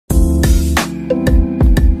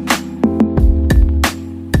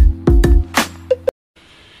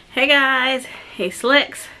Hey guys, hey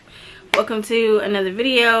Slex, welcome to another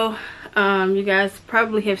video. You guys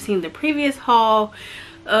probably have seen the previous haul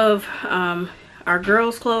of our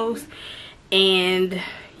girls' clothes, and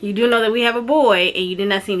you do know that we have a boy and you did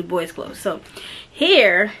not see any boys' clothes. So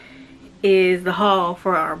here is the haul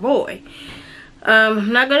for our boy.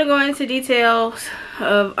 I'm not going to go into details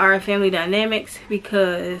of our family dynamics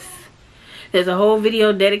because there's a whole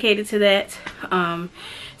video dedicated to that.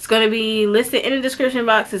 It's going to be listed in the description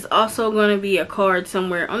box. It's also going to be a card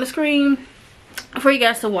somewhere on the screen for you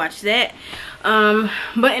guys to watch that.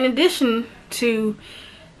 But in addition to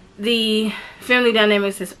the family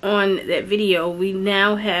dynamics that's on that video, we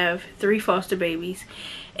now have 3 foster babies,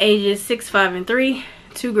 ages 6, 5, and 3,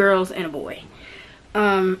 2 girls and a boy.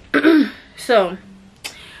 So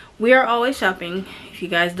we are always shopping. If you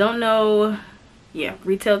guys don't know, yeah,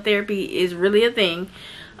 retail therapy is really a thing.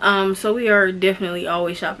 So we are definitely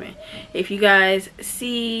always shopping. If you guys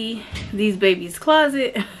see these babies'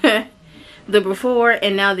 closet, the before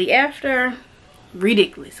and now the after,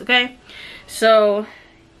 ridiculous, okay? So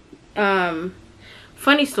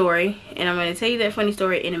funny story, and I'm going to tell you that funny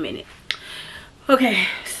story in a minute. Okay,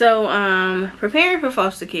 so preparing for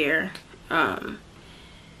foster care, when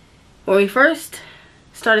we first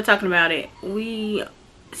started talking about it, we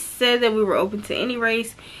said that we were open to any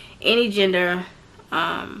race, any gender.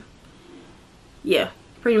 Yeah,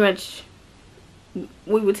 pretty much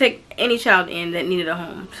we would take any child in that needed a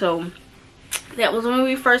home. So that was when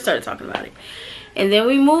we first started talking about it. And then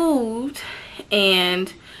we moved,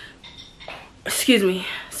 and excuse me,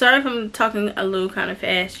 sorry if I'm talking a little kind of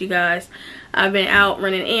fast, you guys. I've been out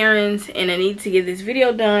running errands and I need to get this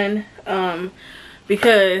video done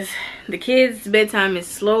because the kids' bedtime is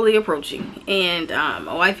slowly approaching, and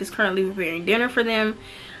my wife is currently preparing dinner for them.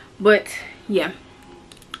 But yeah,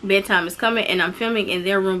 bedtime is coming, and I'm filming in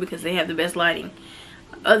their room because they have the best lighting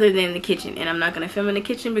other than the kitchen, and I'm not going to film in the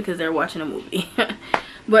kitchen because they're watching a movie.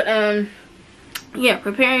 But yeah,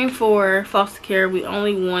 preparing for foster care, we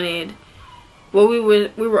only wanted, well, we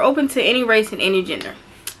were open to any race and any gender.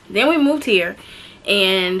 Then we moved here,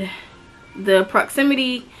 and the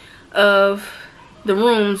proximity of the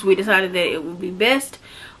rooms, we decided that it would be best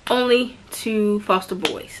only to foster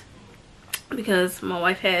boys because my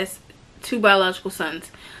wife has 2 biological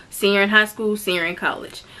sons, senior in high school, senior in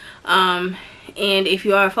college. And if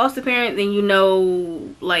you are a foster parent, then you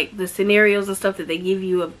know like the scenarios and stuff that they give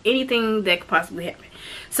you of anything that could possibly happen.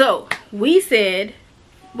 So we said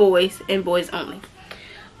boys and boys only.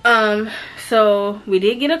 So we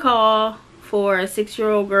did get a call for a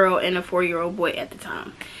 6-year-old girl and a 4-year-old boy at the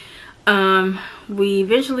time. We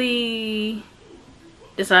eventually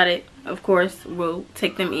decided, of course, we'll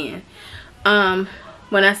take them in.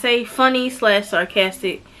 When I say funny /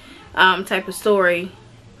 sarcastic type of story,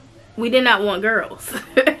 we did not want girls.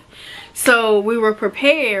 So we were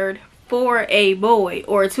prepared for a boy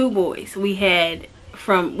or 2 boys. We had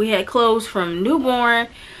clothes from newborn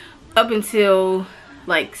up until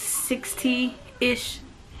like 60-ish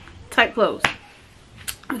type clothes,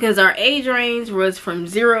 because our age range was from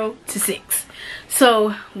 0 to 6.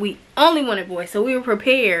 So we only wanted boys, so we were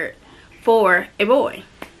prepared for a boy.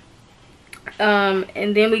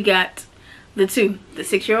 And then we got the 2, the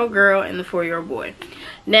 6-year-old girl and the 4-year-old boy.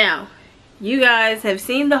 Now, you guys have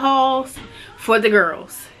seen the hauls for the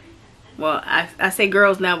girls. Well, I say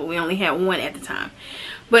girls now, but we only had 1 at the time.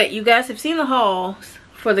 But you guys have seen the hauls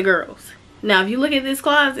for the girls. Now, if you look at this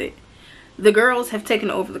closet, the girls have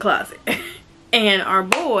taken over the closet. And our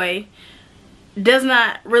boy does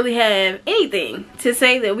not really have anything to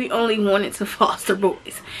say that we only wanted to foster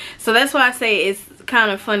boys. So that's why I say it's kind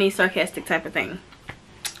of funny, sarcastic type of thing.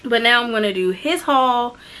 But now I'm going to do his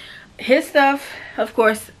haul. His stuff, of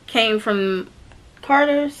course, came from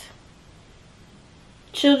Carter's,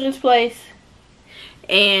 Children's Place,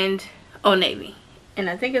 and Old Navy. And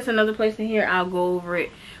I think it's another place in here. I'll go over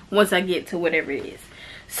it once I get to whatever it is.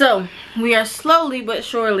 So we are slowly but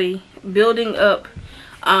surely building up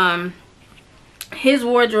his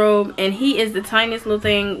wardrobe, and he is the tiniest little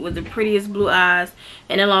thing with the prettiest blue eyes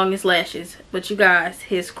and the longest lashes. But you guys,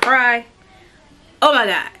 his cry, oh my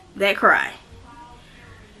god, that cry.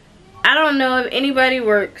 I don't know if anybody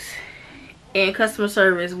works in customer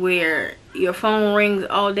service where your phone rings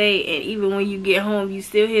all day, and even when you get home you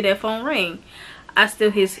still hear that phone ring. I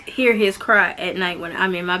still hear his cry at night when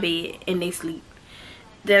I'm in my bed and they sleep.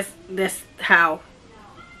 That's how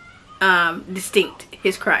distinct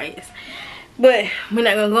his cry is. But we're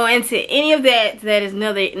not gonna go into any of that. That is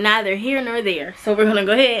neither here nor there. So we're gonna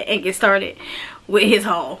go ahead and get started with his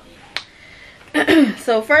haul.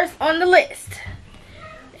 So first on the list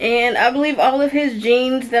And I believe all of his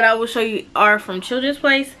jeans that I will show you are from Children's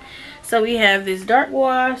Place. So we have this dark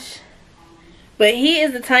wash. But he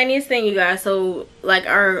is the tiniest thing, you guys. So, like,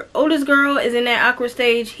 our oldest girl is in that awkward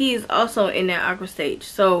stage. He is also in that awkward stage.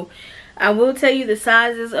 So, I will tell you the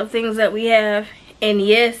sizes of things that we have. And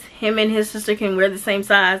yes, him and his sister can wear the same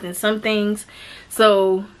size in some things.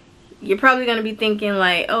 So, you're probably going to be thinking,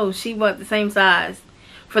 like, oh, she bought the same size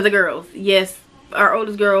for the girls. Yes, our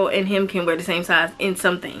oldest girl and him can wear the same size in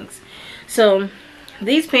some things. So,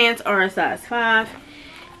 these pants are a size 5.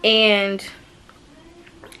 And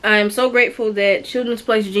I'm so grateful that Children's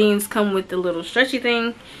Place jeans come with the little stretchy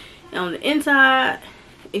thing on the inside,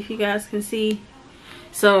 if you guys can see.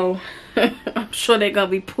 So I'm sure they're gonna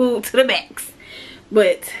be pulled to the backs.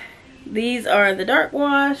 But these are the dark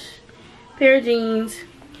wash pair of jeans.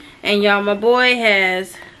 And y'all, my boy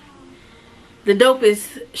has the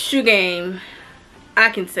dopest shoe game I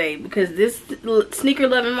can say, because this sneaker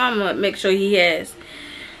loving mama makes sure he has.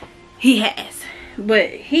 But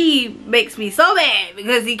he makes me so mad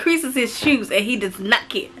because he creases his shoes and he does not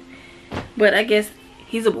care. But I guess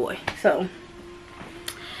he's a boy. So,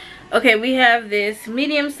 okay, we have this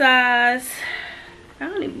medium size. I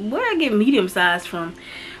don't even, where I get medium size from.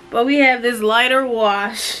 But we have this lighter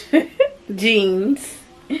wash jeans.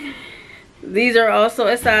 These are also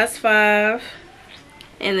a size 5.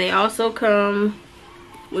 And they also come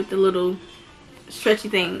with the little stretchy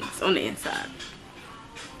things on the inside.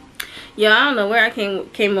 Yeah, I don't know where I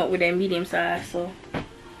came up with that medium size, so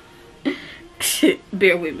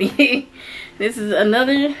bear with me. This is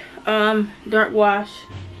another dark wash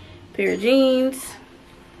pair of jeans.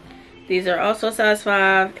 These are also size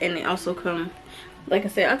 5, and they also come, like I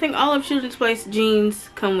said, I think all of Children's Place jeans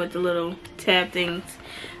come with the little tab things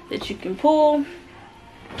that you can pull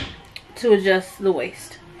to adjust the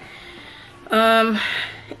waist.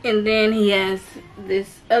 And then he has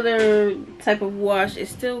this other type of wash. It's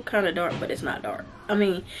still kind of dark, but it's not dark. I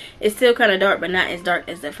mean, it's still kind of dark, but not as dark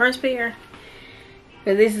as the first pair.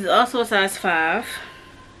 But this is also a size 5.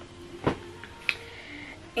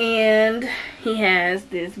 And he has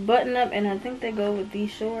this button up, and I think they go with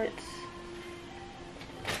these shorts.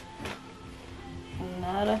 I'm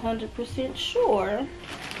not 100% sure,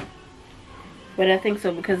 but I think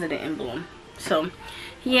so because of the emblem. So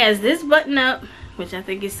he has this button up, which I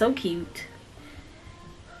think is so cute.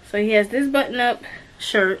 So he has this button up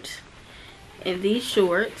shirt and these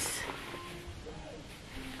shorts.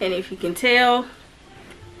 And if you can tell,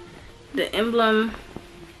 the emblem,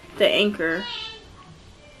 the anchor,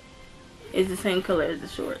 is the same color as the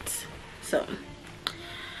shorts. So,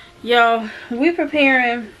 y'all, we're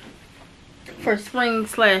preparing for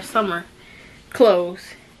spring/summer clothes.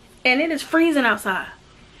 And it is freezing outside.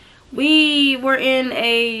 We were in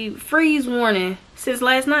a freeze warning since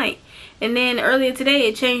last night. And then earlier today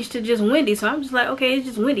it changed to just windy. So I'm just like, okay, it's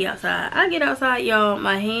just windy outside. I get outside, y'all,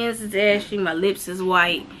 my hands is ashy, my lips is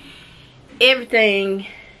white. Everything,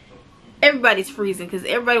 everybody's freezing because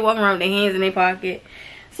everybody walking around with their hands in their pocket.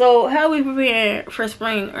 So how are we preparing for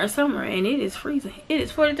spring or summer? And it is freezing. It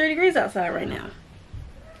is 43 degrees outside right now.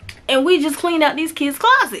 And we just cleaned out these kids'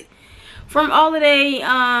 closet from all of their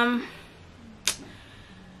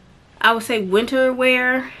I would say winter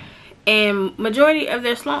wear, and majority of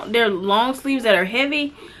their long sleeves that are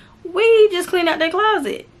heavy, we just cleaned out their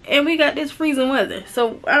closet, and we got this freezing weather.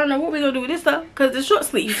 So I don't know what we're gonna do with this stuff because it's short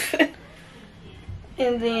sleeve.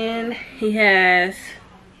 And then he has,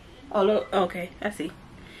 oh look, okay, I see.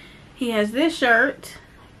 He has this shirt,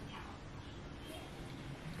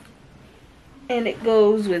 and it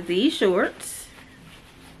goes with these shorts.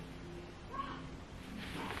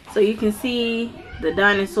 So you can see the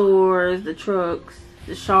dinosaurs, the trucks,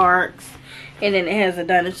 the sharks, and then it has a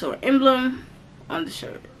dinosaur emblem on the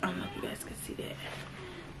shirt. I don't know if you guys can see that.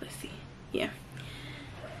 Let's see. Yeah.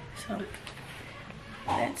 So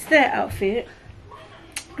that's that outfit.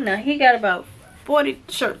 Now he got about 40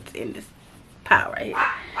 shirts in this pile right here.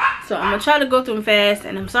 So I'm gonna try to go through them fast,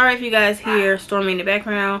 and I'm sorry if you guys hear Stormy in the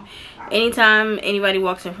background. Anytime anybody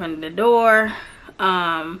walks in front of the door,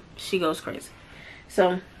 she goes crazy.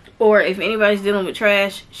 So, or if anybody's dealing with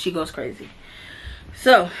trash, she goes crazy.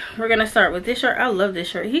 So we're gonna start with this shirt. I love this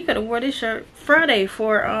shirt. He could have wore this shirt Friday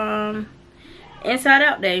for Inside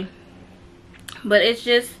Out Day, but it's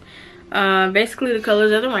just basically the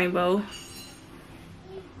colors of the rainbow.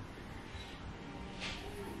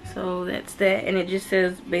 So that's that, and it just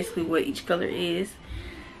says basically what each color is.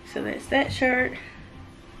 So that's that shirt.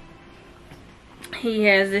 He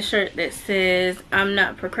has this shirt that says, "I'm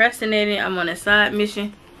not procrastinating, I'm on a side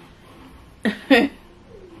mission."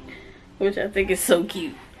 Which I think is so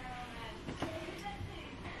cute.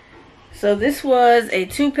 So this was a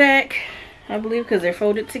 2-pack, I believe, because they're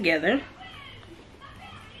folded together.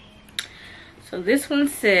 So this one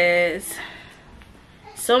says,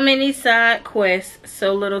 so many side quests,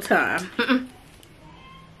 so little time.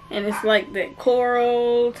 And it's like that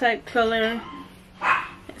coral type color.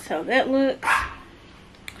 That's how that looks.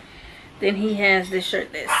 Then he has this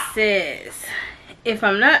shirt that says, if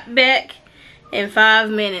I'm not back in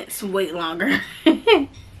 5 minutes, wait longer.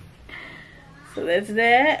 So that's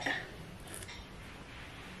that.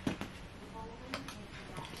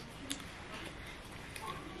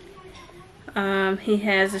 He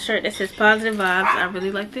has a shirt that says positive vibes. I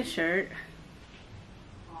really like this shirt.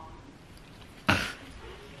 And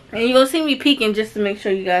you're gonna see me peeking just to make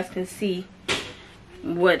sure you guys can see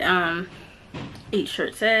what each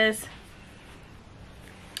shirt says.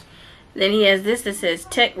 Then he has this that says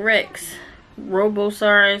Tech Rex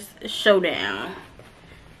Robosaurus Showdown.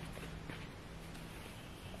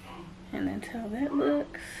 And that's how that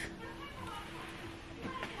looks.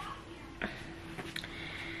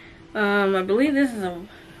 I believe this is a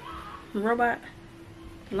robot.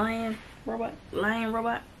 Lion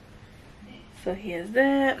robot. So he has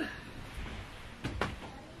that.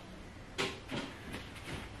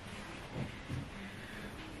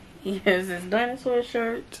 He has this dinosaur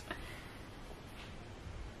shirt.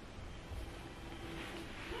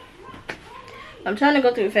 I'm trying to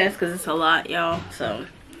go through it fast because it's a lot, y'all. So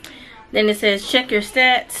then it says check your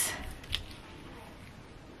stats.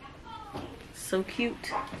 So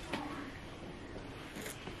cute.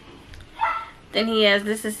 Then he has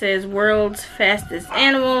this that says world's fastest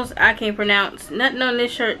animals. I can't pronounce nothing on this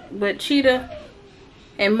shirt but cheetah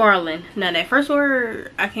and marlin. Now that first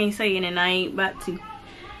word I can't say it and I ain't about to.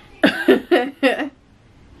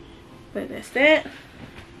 But that's that.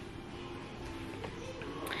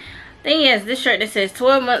 Then he has this shirt that says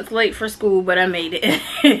 12 months late for school, but I made it.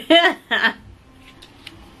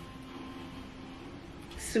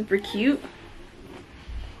 Super cute.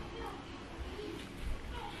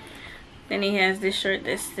 Then he has this shirt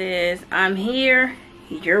that says, I'm here,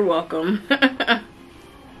 you're welcome.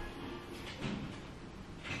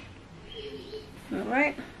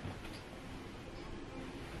 Alright.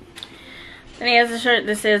 Then he has a shirt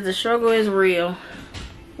that says, the struggle is real.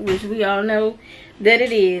 Which we all know that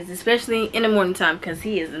it is, especially in the morning time, because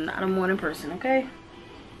he is not a morning person, okay?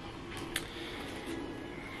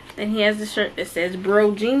 Then he has a shirt that says,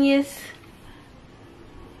 bro genius.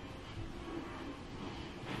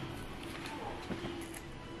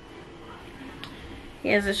 He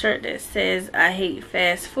has a shirt that says, I hate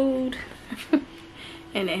fast food.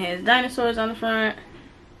 And it has dinosaurs on the front.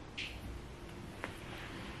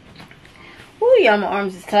 Ooh, y'all, my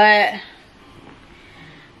arms is tired.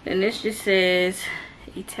 Then this just says,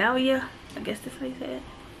 Italia. I guess that's how you say it.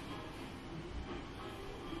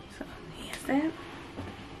 So, he has that.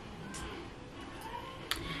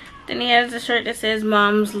 Then he has a shirt that says,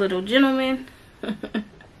 Mom's Little Gentleman.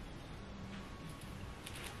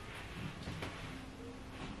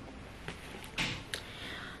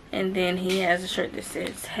 And then he has a shirt that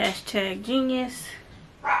says hashtag genius,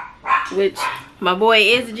 which my boy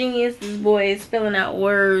is a genius. This boy is spelling out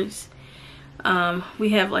words. We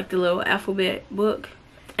have like the little alphabet book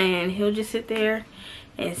and he'll just sit there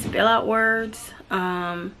and spell out words.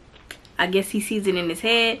 I guess he sees it in his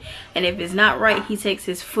head, and if it's not right, he takes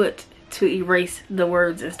his foot to erase the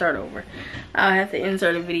words and start over. I'll have to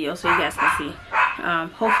insert a video so you guys can see.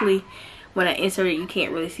 Hopefully when I insert it you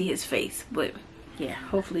can't really see his face, but yeah,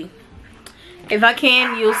 hopefully. If I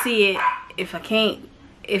can, you'll see it. If I can't,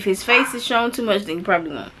 if his face is shown too much, then you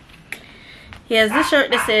probably won't. He has this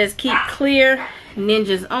shirt that says keep clear,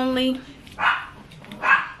 ninjas only.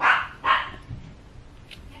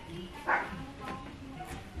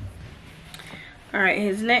 Alright,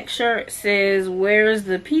 his next shirt says where's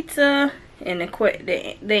the pizza, and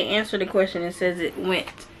they answer the question and says it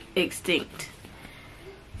went extinct.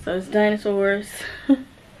 So it's dinosaurs.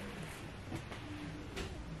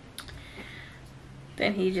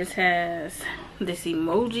 Then he just has this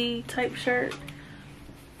emoji type shirt.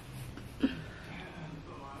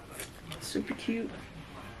 Super cute.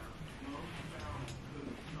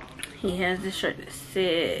 He has this shirt that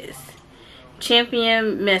says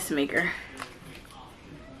champion mess maker,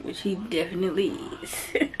 which he definitely is.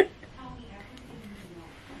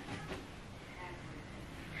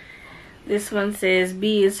 This one says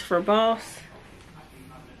B is for boss.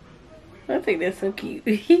 I think that's so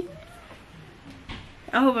cute.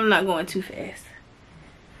 I hope I'm not going too fast.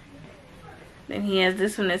 Then he has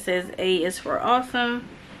this one that says A is for awesome.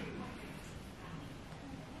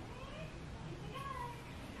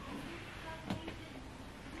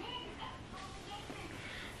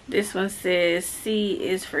 This one says C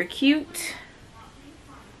is for cute.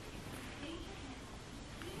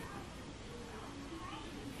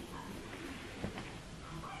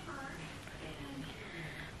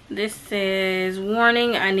 This says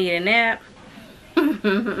warning, I need a nap.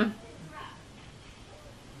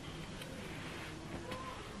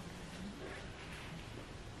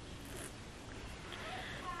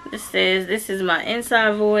 This says this is my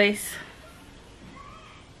inside voice.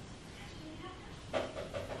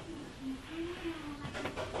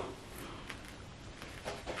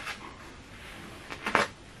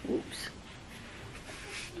 Oops.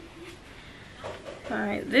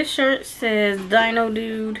 Alright, this shirt says Dino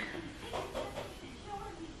Dude.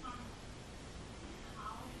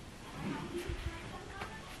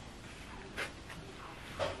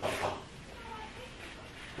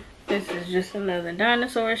 This is just another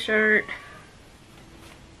dinosaur shirt.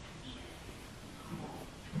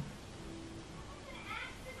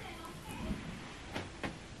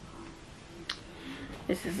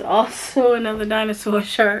 This is also another dinosaur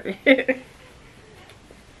shirt.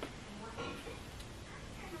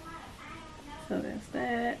 So that's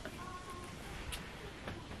that.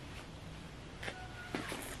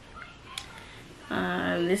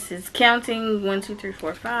 This is counting 1, 2, 3,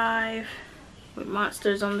 4, 5 with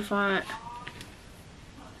monsters on the front.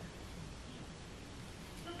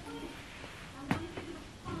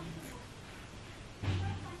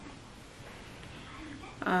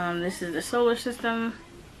 This is the solar system.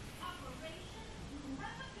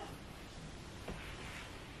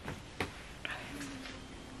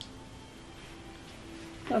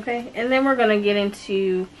 Okay, and then we're gonna get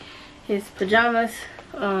into his pajamas.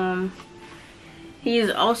 He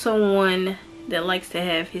is also one that likes to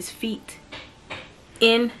have his feet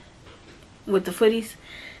in with the footies,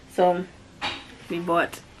 so we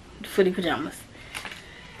bought footy pajamas.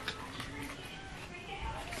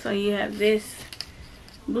 So you have this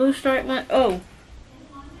blue stripe one. Oh,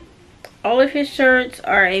 all of his shirts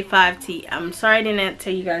are a 5T. I'm sorry I didn't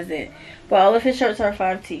tell you guys that, but all of his shirts are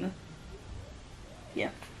 5T.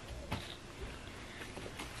 Yeah.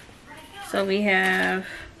 So we have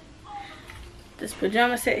this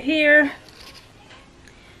pajama set here.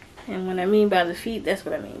 And what I mean by the feet, that's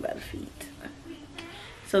what I mean by the feet.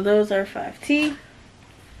 So those are 5T.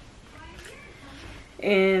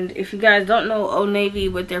 And if you guys don't know Old Navy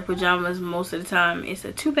with their pajamas, most of the time it's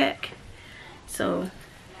a 2-pack. So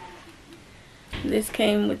this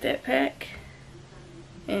came with that pack.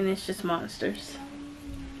 And it's just monsters.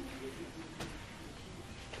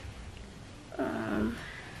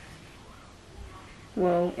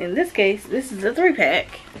 Well, in this case, this is a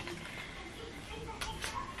 3-pack.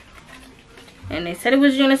 And they said it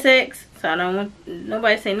was unisex, so I don't want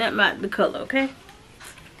nobody to say nothing about the color, okay?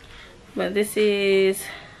 But this is,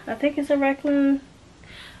 I think it's a raccoon.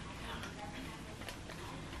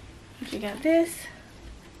 You got this.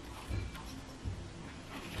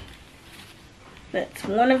 That's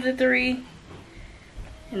one of the 3.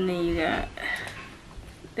 And then you got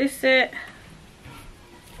this set.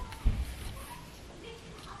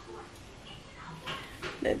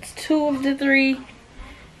 That's 2 of the 3.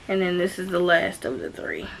 And then this is the last of the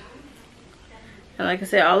 3. And like I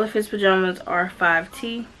said, all of his pajamas are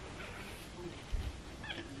 5T.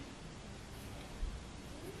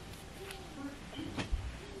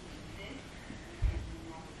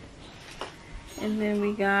 And then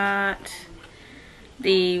we got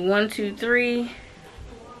the 1, 2, 3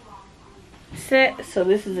 set. So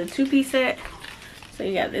this is a 2-piece set. So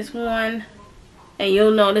you got this one. And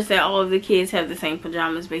you'll notice that all of the kids have the same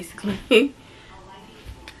pajamas basically.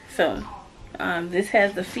 So this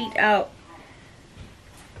has the feet out.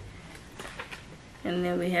 And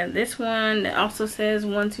then we have this one that also says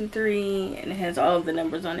 1, 2, 3. And it has all of the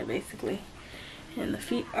numbers on it basically. And the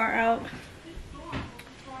feet are out.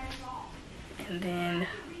 And then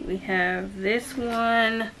we have this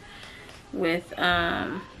one with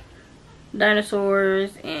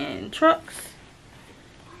dinosaurs and trucks.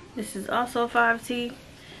 This is also 5T.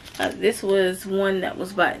 This was one that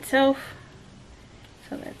was by itself.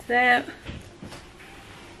 So that's that.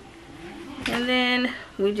 And then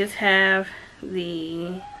we just have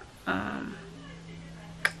the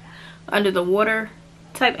under the water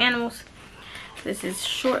type animals. This is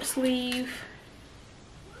short sleeve.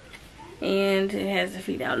 And it has the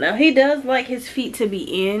feet out. Now he does like his feet to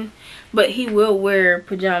be in, but he will wear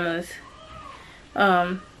pajamas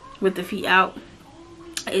with the feet out.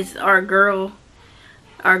 It's our girls,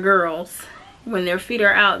 when their feet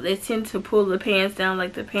are out, they tend to pull the pants down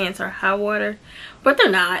like the pants are high water, but they're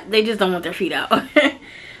not. They just don't want their feet out.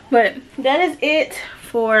 But that is it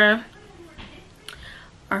for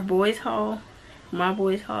our boys haul. my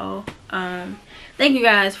boys haul. Thank you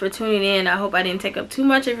guys for tuning in. I hope I didn't take up too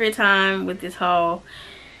much of your time with this haul.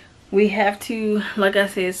 We have to, like I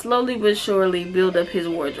said, slowly but surely build up his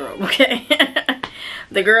wardrobe, okay?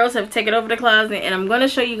 The girls have taken over the closet, and I'm going to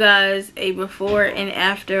show you guys a before and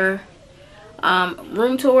after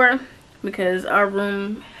room tour, because our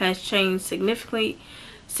room has changed significantly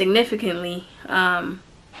in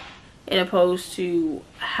opposed to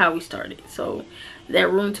how we started. So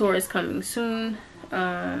that room tour is coming soon.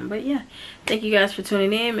 But yeah, thank you guys for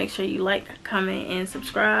tuning in. Make sure you like, comment, and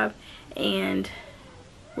subscribe, and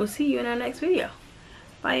we'll see you in our next video.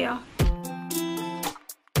 Bye, y'all.